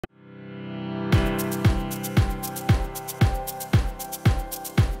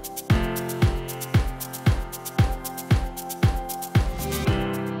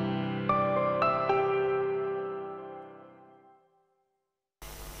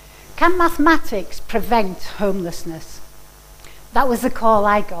Can mathematics prevent homelessness? That was the call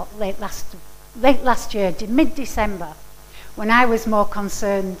I got late last year, mid-December, when I was more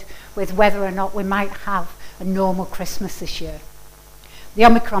concerned with whether or not we might have a normal Christmas this year. The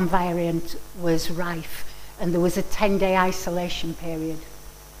Omicron variant was rife, and there was a 10-day isolation period.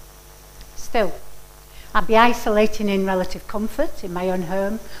 Still, I'd be isolating in relative comfort in my own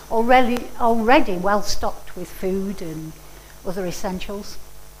home, already well stocked with food and other essentials.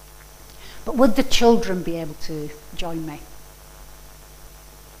 But would the children be able to join me?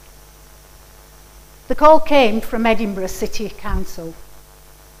 The call came from Edinburgh City Council.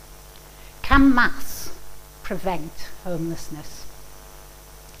 Can maths prevent homelessness?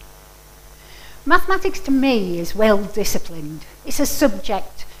 Mathematics to me is well disciplined. It's a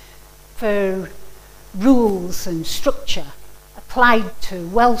subject for rules and structure applied to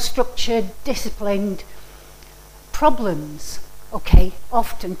well-structured, disciplined problems, okay,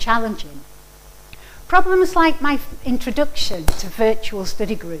 often challenging. Problems like my introduction to virtual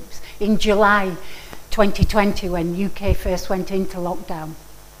study groups in July 2020 when UK first went into lockdown.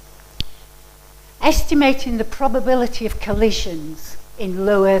 Estimating the probability of collisions in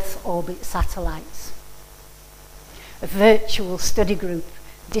low Earth orbit satellites. A virtual study group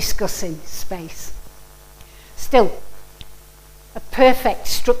discussing space. Still, a perfect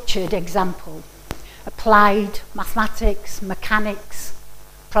structured example. Applied mathematics, mechanics,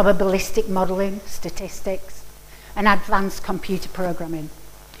 probabilistic modelling, statistics, and advanced computer programming.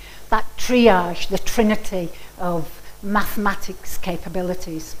 That triage, the trinity of mathematics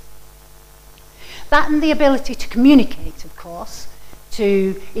capabilities. That and the ability to communicate, of course,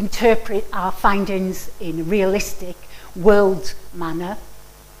 to interpret our findings in a realistic world manner,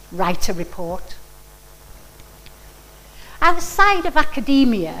 write a report. Outside of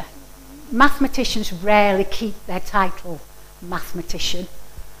academia, mathematicians rarely keep their title mathematician.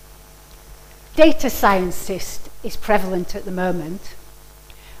 Data scientist is prevalent at the moment.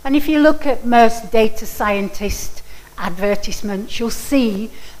 And if you look at most data scientist advertisements, you'll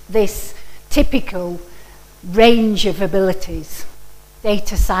see this typical range of abilities.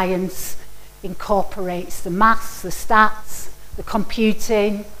 Data science incorporates the maths, the stats, the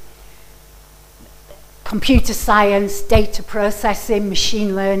computing, computer science, data processing,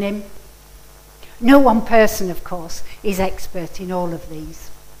 machine learning. No one person, of course, is expert in all of these.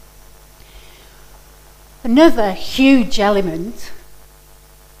 Another huge element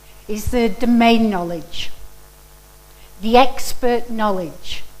is the domain knowledge, the expert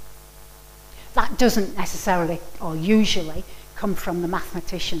knowledge. That doesn't necessarily, or usually, come from the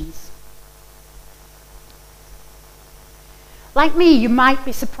mathematicians. Like me, you might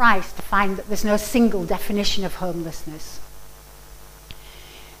be surprised to find that there's no single definition of homelessness.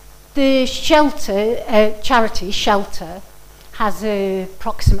 The charity Shelter has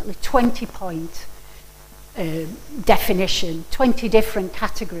approximately 20-point definition, 20 different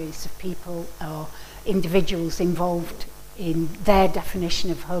categories of people or individuals involved in their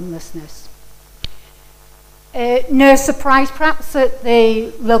definition of homelessness. No surprise perhaps that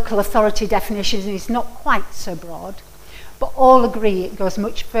the local authority definition is not quite so broad, but all agree it goes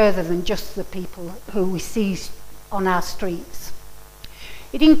much further than just the people who we see on our streets.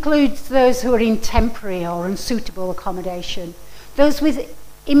 It includes those who are in temporary or unsuitable accommodation, those with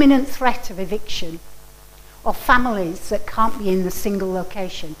imminent threat of eviction, or families that can't be in the single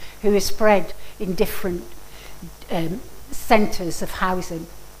location, who are spread in different centres of housing.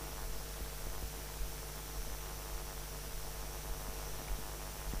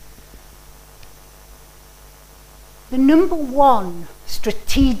 The number one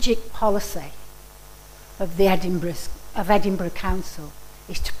strategic policy of the Edinburgh Council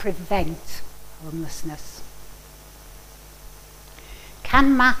is to prevent homelessness.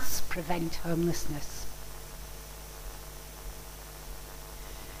 Can maths prevent homelessness?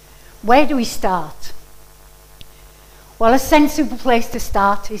 Where do we start? Well, a sensible place to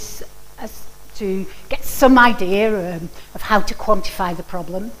start is to get some idea of how to quantify the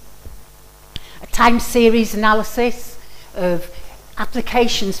problem. A time series analysis of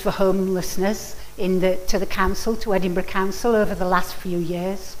applications for homelessness to the council, to Edinburgh Council over the last few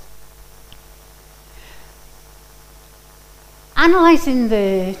years. Analysing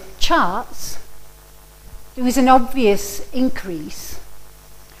the charts, there was an obvious increase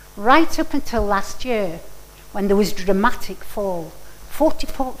right up until last year when there was a dramatic fall,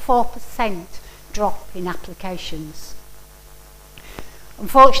 44% drop in applications.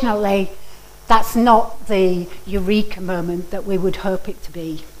 Unfortunately, that's not the eureka moment that we would hope it to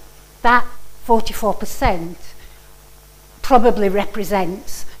be. That 44% probably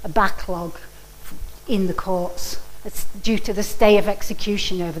represents a backlog in the courts due to the stay of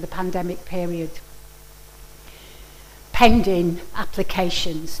execution over the pandemic period, pending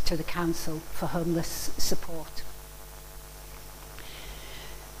applications to the council for homeless support.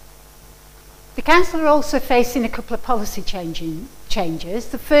 The council are also facing a couple of policy changes.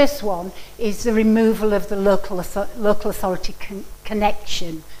 The first one is the removal of the local authority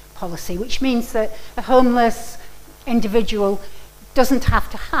connection policy, which means that a homeless individual doesn't have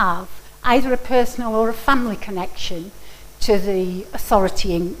to have either a personal or a family connection to the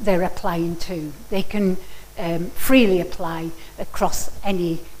authority they're applying to. They can freely apply across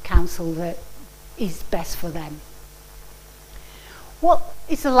any council that is best for them. What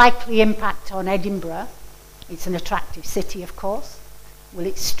is the likely impact on Edinburgh? It's an attractive city, of course. Will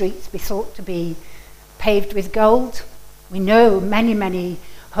its streets be thought to be paved with gold? We know many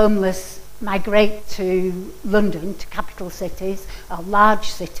homeless migrate to London, to capital cities, or large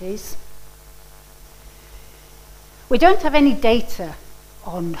cities. We don't have any data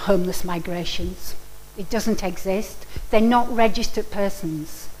on homeless migrations. It doesn't exist. They're not registered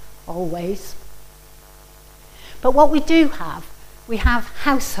persons, always. But what we do have, we have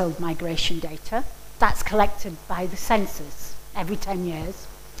household migration data. That's collected by the census every 10 years.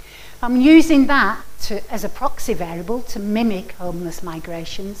 I'm using that as a proxy variable to mimic homeless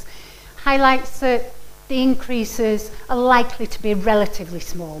migrations, highlights that the increases are likely to be relatively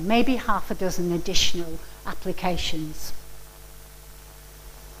small, maybe half a dozen additional applications.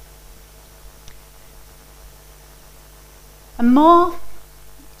 A more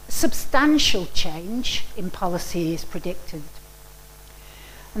substantial change in policy is predicted,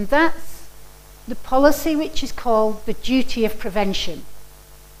 and that's the policy which is called the duty of prevention.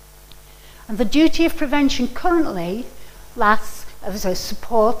 And the duty of prevention currently lasts as a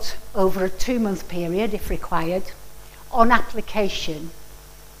support over a 2-month period, if required, on application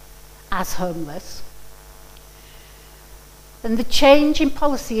as homeless. And the change in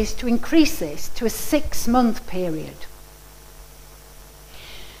policy is to increase this to a 6-month period.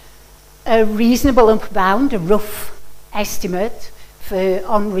 A reasonable upper bound, a rough estimate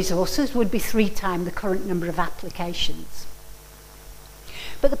on resources would be 3 times the current number of applications.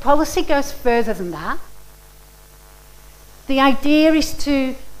 But the policy goes further than that. The idea is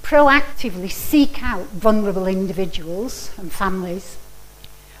to proactively seek out vulnerable individuals and families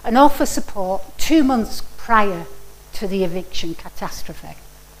and offer support 2 months prior to the eviction catastrophe.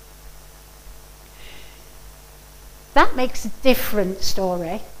 That makes a different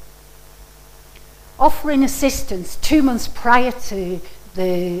story. Offering assistance 2 months prior to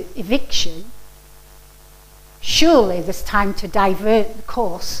the eviction, surely there's time to divert the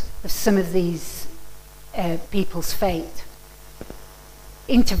course of some of these people's fate.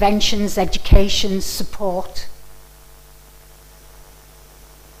 Interventions, education, support.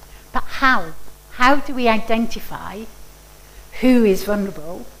 But how? How do we identify who is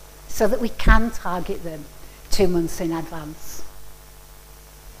vulnerable so that we can target them 2 months in advance?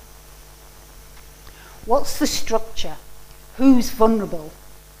 What's the structure? Who's vulnerable?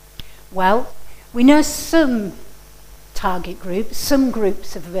 Well, we know some target groups, some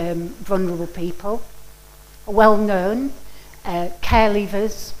groups of vulnerable people are well known, care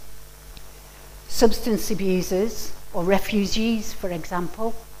leavers, substance abusers, or refugees, for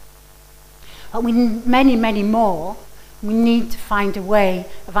example. But many more. We need to find a way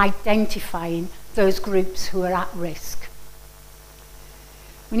of identifying those groups who are at risk.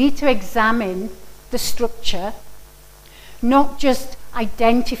 We need to examine the structure, not just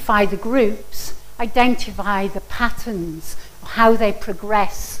identify the groups, identify the patterns, how they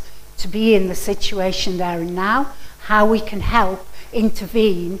progress to be in the situation there and now, how we can help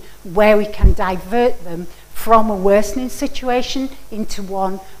intervene, where we can divert them from a worsening situation into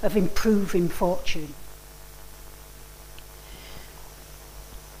one of improving fortune.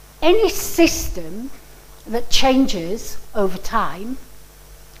 Any system that changes over time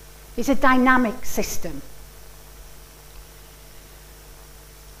is a dynamic system.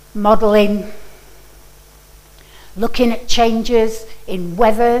 Modelling, looking at changes in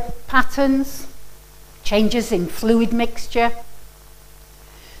weather patterns, changes in fluid mixture.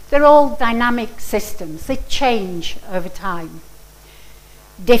 They're all dynamic systems. They change over time.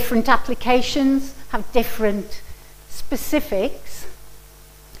 Different applications have different specifics,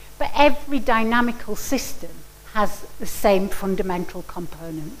 but every dynamical system has the same fundamental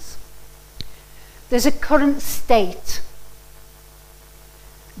components. There's a current state,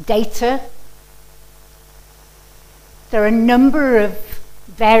 data. There are a number of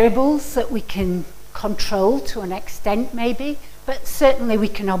variables that we can control to an extent maybe, but certainly we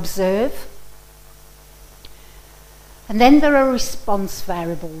can observe. And then there are response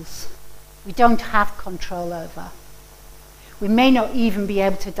variables we don't have control over. We may not even be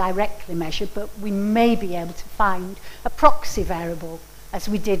able to directly measure, but we may be able to find a proxy variable, as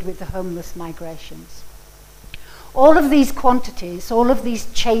we did with the homeless migrations. All of these quantities, all of these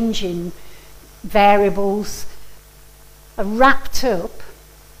changing variables are wrapped up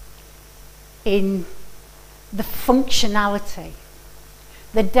in the functionality,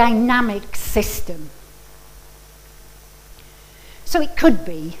 the dynamic system. So it could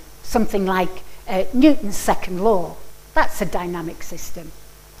be something like Newton's second law. That's a dynamic system.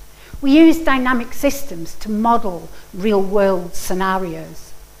 We use dynamic systems to model real-world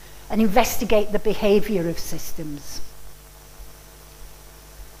scenarios and investigate the behaviour of systems.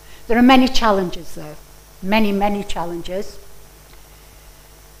 There are many challenges, though. Many, many challenges.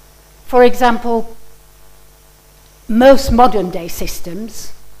 For example, most modern-day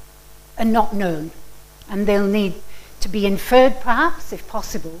systems are not known, and they'll need to be inferred, perhaps, if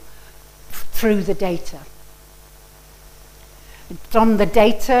possible, through the data. From the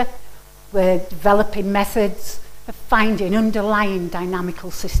data, we're developing methods of finding underlying dynamical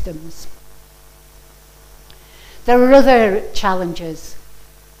systems. There are other challenges,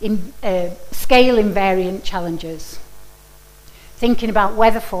 scale invariant challenges. Thinking about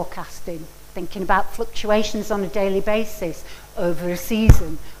weather forecasting, thinking about fluctuations on a daily basis, over a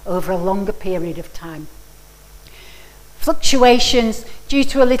season, over a longer period of time. Fluctuations due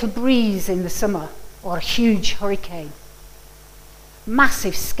to a little breeze in the summer or a huge hurricane.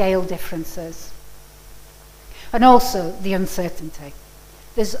 Massive scale differences. And also the uncertainty.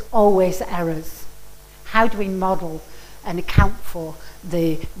 There's always errors. How do we model and account for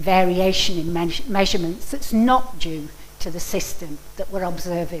the variation in measurements that's not due to the system that we're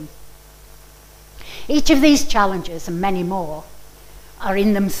observing? Each of these challenges, and many more, are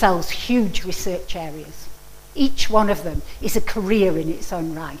in themselves huge research areas. Each one of them is a career in its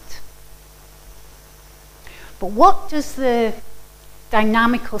own right. But what does the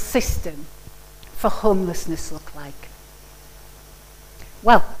dynamical system for homelessness look like?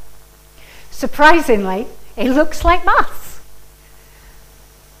 Well, surprisingly, it looks like maths.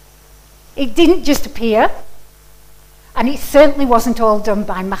 It didn't just appear, and it certainly wasn't all done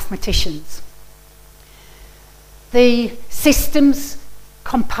by mathematicians. The system's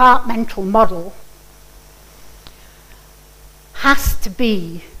compartmental model has to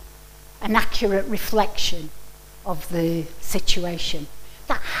be an accurate reflection of the situation.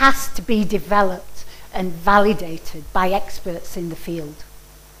 That has to be developed and validated by experts in the field.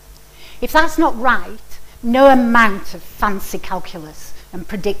 If that's not right, no amount of fancy calculus and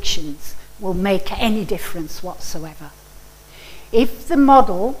predictions will make any difference whatsoever. If the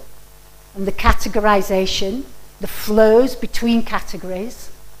model and the categorization, the flows between categories,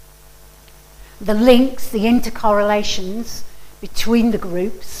 the links, the intercorrelations between the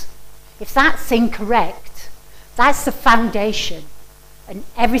groups, if that's incorrect, that's the foundation, and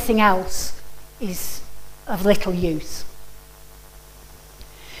everything else is of little use.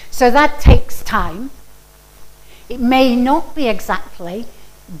 So that takes time. It may not be exactly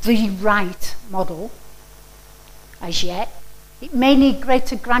the right model as yet. It may need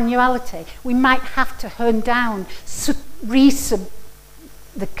greater granularity. We might have to hone down, resub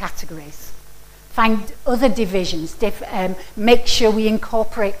the categories, find other divisions, make sure we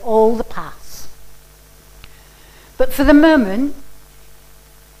incorporate all the paths. But for the moment,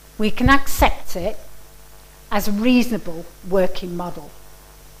 we can accept it as a reasonable working model.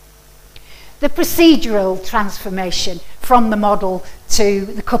 The procedural transformation from the model to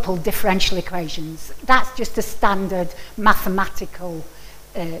the coupled differential equations, that's just a standard mathematical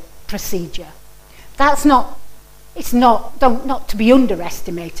procedure. That's not, it's not, not to be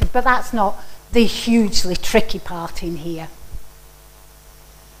underestimated, but that's not the hugely tricky part in here.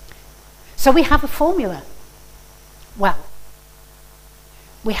 So we have a formula. Well,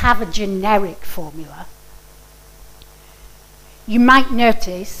 we have a generic formula. You might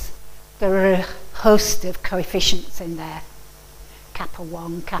notice there are a host of coefficients in there. Kappa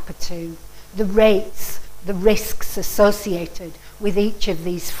 1, Kappa 2, the rates, the risks associated with each of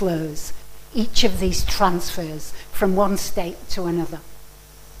these flows, each of these transfers from one state to another.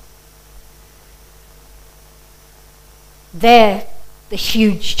 They're the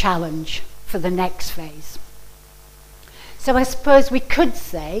huge challenge for the next phase. So I suppose we could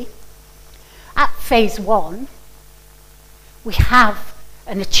say, at phase 1, we have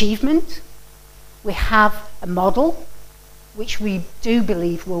an achievement, we have a model, which we do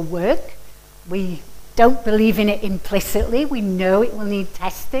believe will work. We don't believe in it implicitly. We know it will need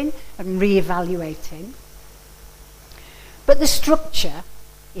testing and re-evaluating. But the structure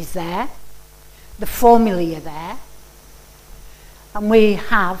is there, the formulae are there, and we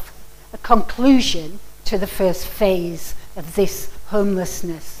have a conclusion to the first phase of this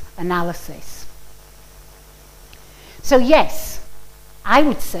homelessness analysis. So yes, I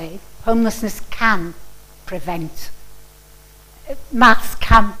would say homelessness can prevent. Maths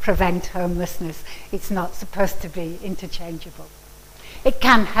can prevent homelessness. It's not supposed to be interchangeable. It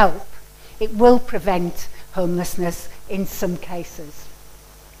can help. It will prevent homelessness in some cases.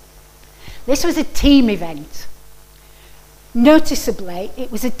 This was a team event. Noticeably,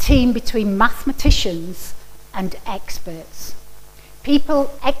 it was a team between mathematicians and experts.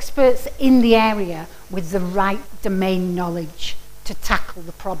 People, experts in the area with the right domain knowledge to tackle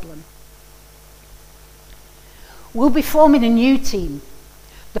the problem. We'll be forming a new team.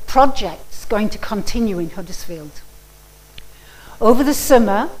 The project's going to continue in Huddersfield. Over the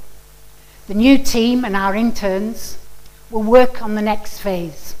summer, the new team and our interns will work on the next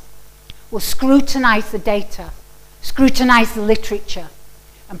phase. We'll scrutinise the data, scrutinise the literature,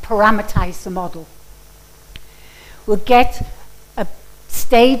 and parameterise the model. We'll get a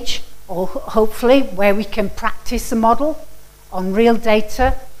stage, or hopefully, where we can practice the model on real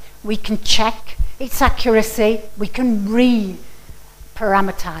data. We can check its accuracy, we can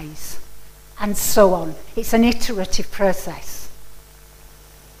re-parameterise, and so on. It's an iterative process.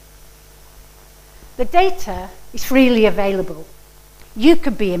 The data is freely available. You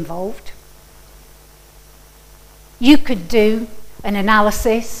could be involved. You could do an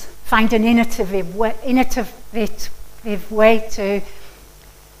analysis, find an innovative way to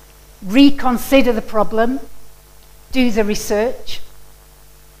reconsider the problem, do the research.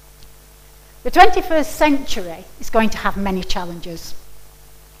 The 21st century is going to have many challenges.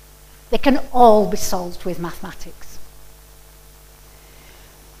 They can all be solved with mathematics.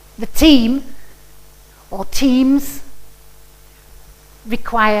 The team or teams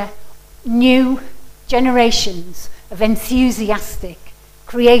require new generations of enthusiastic,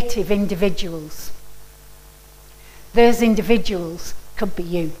 creative individuals. Those individuals could be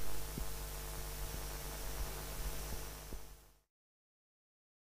you.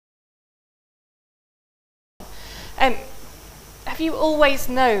 Have you always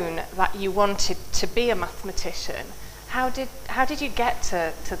known that you wanted to be a mathematician? How did you get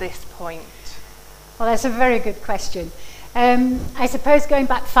to this point? Well, that's a very good question. I suppose going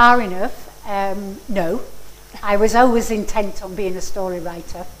back far enough, no. I was always intent on being a story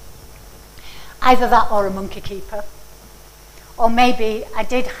writer. Either that or a monkey keeper. Or maybe I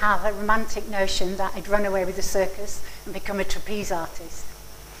did have a romantic notion that I'd run away with the circus and become a trapeze artist.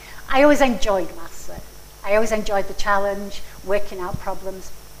 I always enjoyed maths though. I always enjoyed the challenge, working out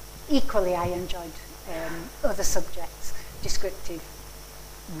problems. Equally, I enjoyed other subjects, descriptive,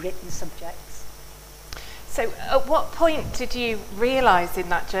 written subjects. So at what point did you realise in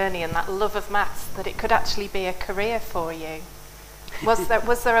that journey and that love of maths that it could actually be a career for you?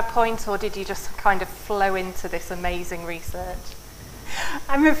 Was there a point, or did you just kind of flow into this amazing research?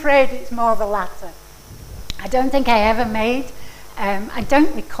 I'm afraid it's more the latter. I don't think I ever I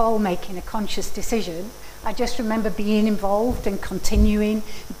don't recall making a conscious decision. I just remember being involved and continuing,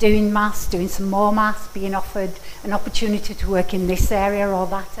 doing maths, doing some more maths, being offered an opportunity to work in this area or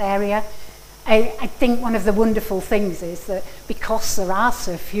that area. I think one of the wonderful things is that because there are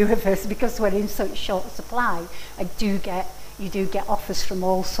so few of us, because we're in such short supply, you do get offers from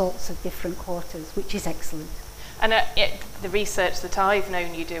all sorts of different quarters, which is excellent. And the research that I've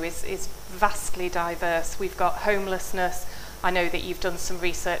known you do is vastly diverse. We've got homelessness. I know that you've done some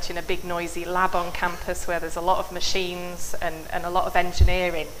research in a big noisy lab on campus where there's a lot of machines and a lot of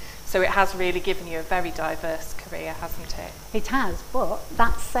engineering. So it has really given you a very diverse career, hasn't it? It has, but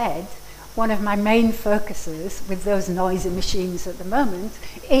that said, one of my main focuses with those noisy machines at the moment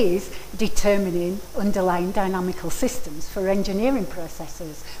is determining underlying dynamical systems for engineering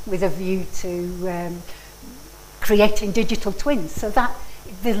processes with a view to creating digital twins. So that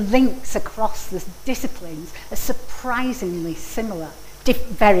the links across the disciplines are surprisingly similar.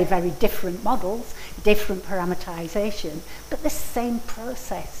 Very, very different models, different parameterization, but the same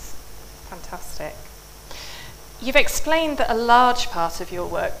process. Fantastic. You've explained that a large part of your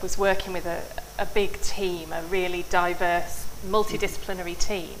work was working with a big team, a really diverse, multidisciplinary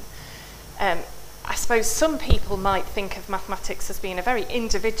team. I suppose some people might think of mathematics as being a very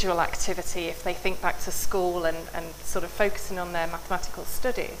individual activity if they think back to school and sort of focusing on their mathematical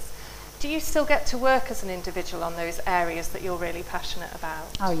studies. Do you still get to work as an individual on those areas that you're really passionate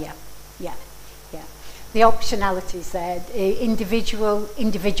about? Oh yeah. The optionality is there. Individual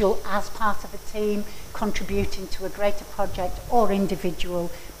as part of a team, contributing to a greater project, or individual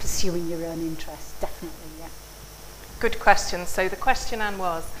pursuing your own interests, definitely, yeah. Good question. So the question, Anne,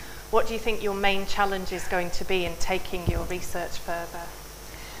 was, what do you think your main challenge is going to be in taking your research further?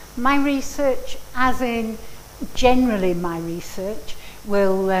 My research, as in generally my research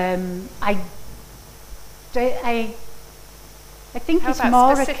will, I think How it's about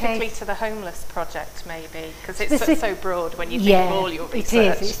more specifically a case to the homeless project, maybe? Because it's so broad when you think of all your research.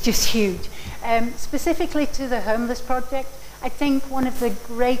 It is. It's just huge. Specifically to the homeless project, I think one of the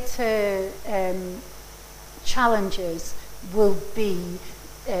greater challenges will be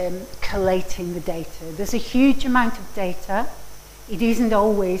collating the data. There's a huge amount of data. It isn't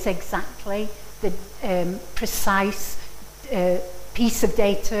always exactly the precise piece of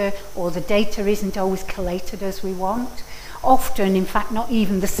data, or the data isn't always collated as we want. Often, in fact, not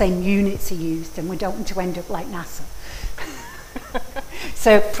even the same units are used, and we don't want to end up like NASA.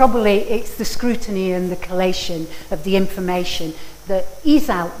 So probably it's the scrutiny and the collation of the information that is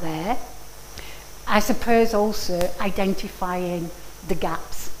out there. I suppose also identifying the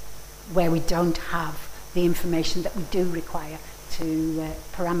gaps where we don't have the information that we do require to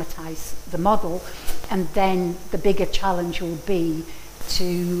parameterize the model. And then the bigger challenge will be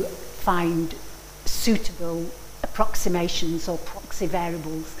to find suitable approximations or proxy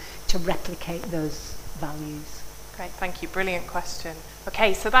variables to replicate those values. Great, thank you. Brilliant question.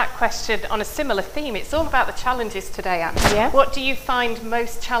 Okay, so that question on a similar theme, it's all about the challenges today, Anne. Yeah. What do you find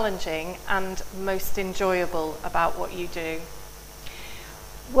most challenging and most enjoyable about what you do?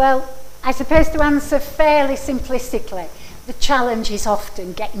 Well, I suppose to answer fairly simplistically, the challenge is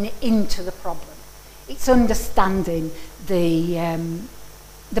often getting into the problem. It's understanding the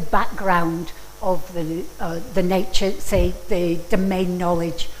background of the nature, say the domain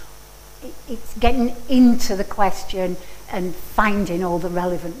knowledge. It's getting into the question and finding all the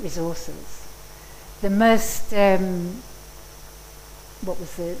relevant resources. The most most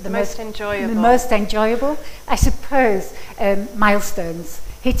enjoyable? The most enjoyable, I suppose, milestones.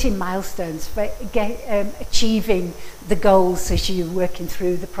 Hitting milestones for achieving the goals as you're working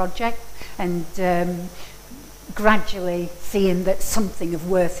through the project, and gradually seeing that something of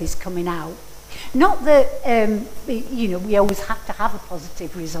worth is coming out. Not that we always have to have a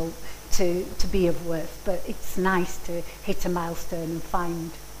positive result to be of worth, but it's nice to hit a milestone and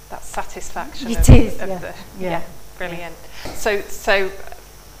find that satisfaction. Yeah, brilliant. So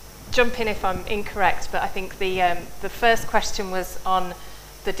jump in if I'm incorrect, but I think the first question was on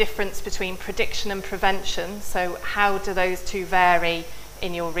the difference between prediction and prevention. So how do those two vary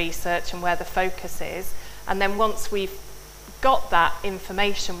in your research and where the focus is? And then once we've got that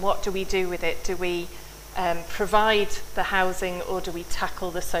information, what do we do with it? Do we provide the housing, or do we tackle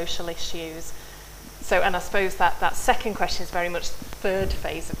the social issues? So, and I suppose that second question is very much the third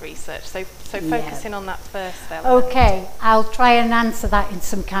phase of research. So focusing on that first element. Okay, I'll try and answer that in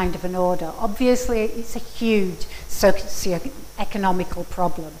some kind of an order. Obviously, it's a huge socio-economical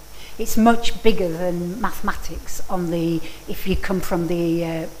problem. It's much bigger than mathematics if you come from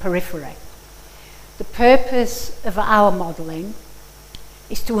the periphery. The purpose of our modelling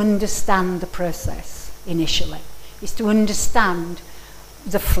is to understand the process initially, is to understand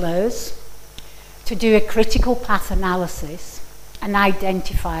the flows, to do a critical path analysis and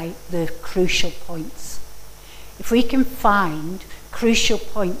identify the crucial points. If we can find crucial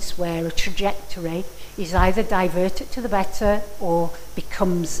points where a trajectory is either diverted to the better or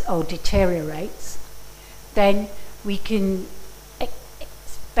deteriorates, then we can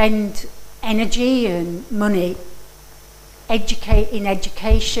spend energy and money in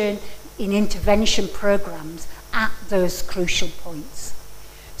education, in intervention programs at those crucial points.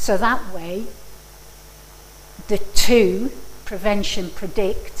 So that way, the two, prevention,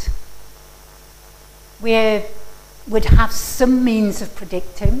 predict, we would have some means of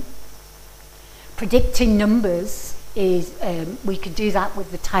predicting. Predicting numbers is, we could do that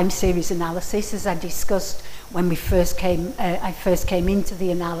with the time series analysis, as I discussed when I first came into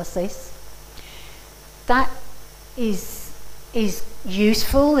the analysis. That is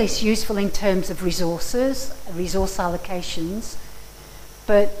useful. It's useful in terms of resource allocations,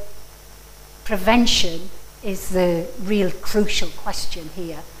 but prevention is the real crucial question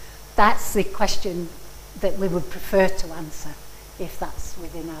here. That's the question that we would prefer to answer if that's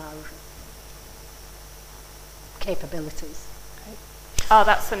within our capabilities. Oh,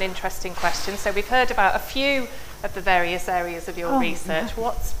 that's an interesting question. So we've heard about a few of the various areas of your research. Yeah.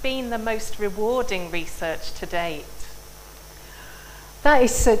 What's been the most rewarding research to date? That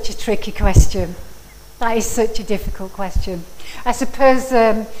is such a tricky question. That is such a difficult question. I suppose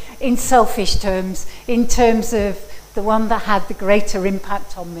in selfish terms, in terms of the one that had the greater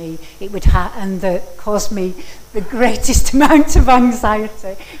impact on me, it would and that caused me the greatest amount of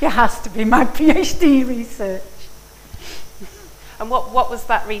anxiety, it has to be my PhD research. And what was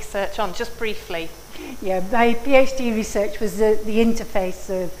that research on, just briefly? Yeah, my PhD research was the interface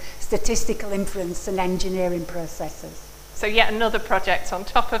of statistical inference and engineering processes. So yet another project on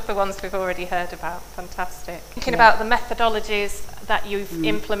top of the ones we've already heard about. Fantastic. Thinking about the methodologies that you've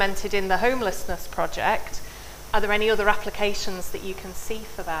implemented in the homelessness project, are there any other applications that you can see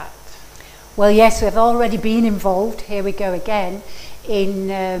for that? Well, yes, we've already been involved, here we go again, in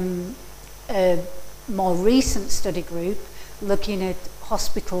a more recent study group looking at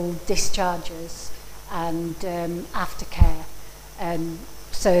hospital discharges and aftercare.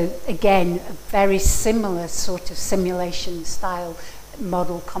 So again, a very similar sort of simulation style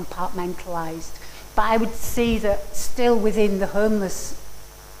model, compartmentalised. But I would see that still within the homeless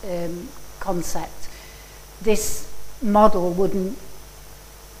concept, this model wouldn't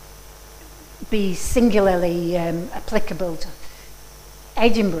be singularly applicable to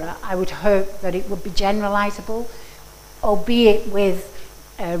Edinburgh. I would hope that it would be generalisable, albeit with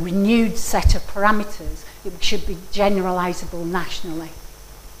a renewed set of parameters. It should be generalisable nationally.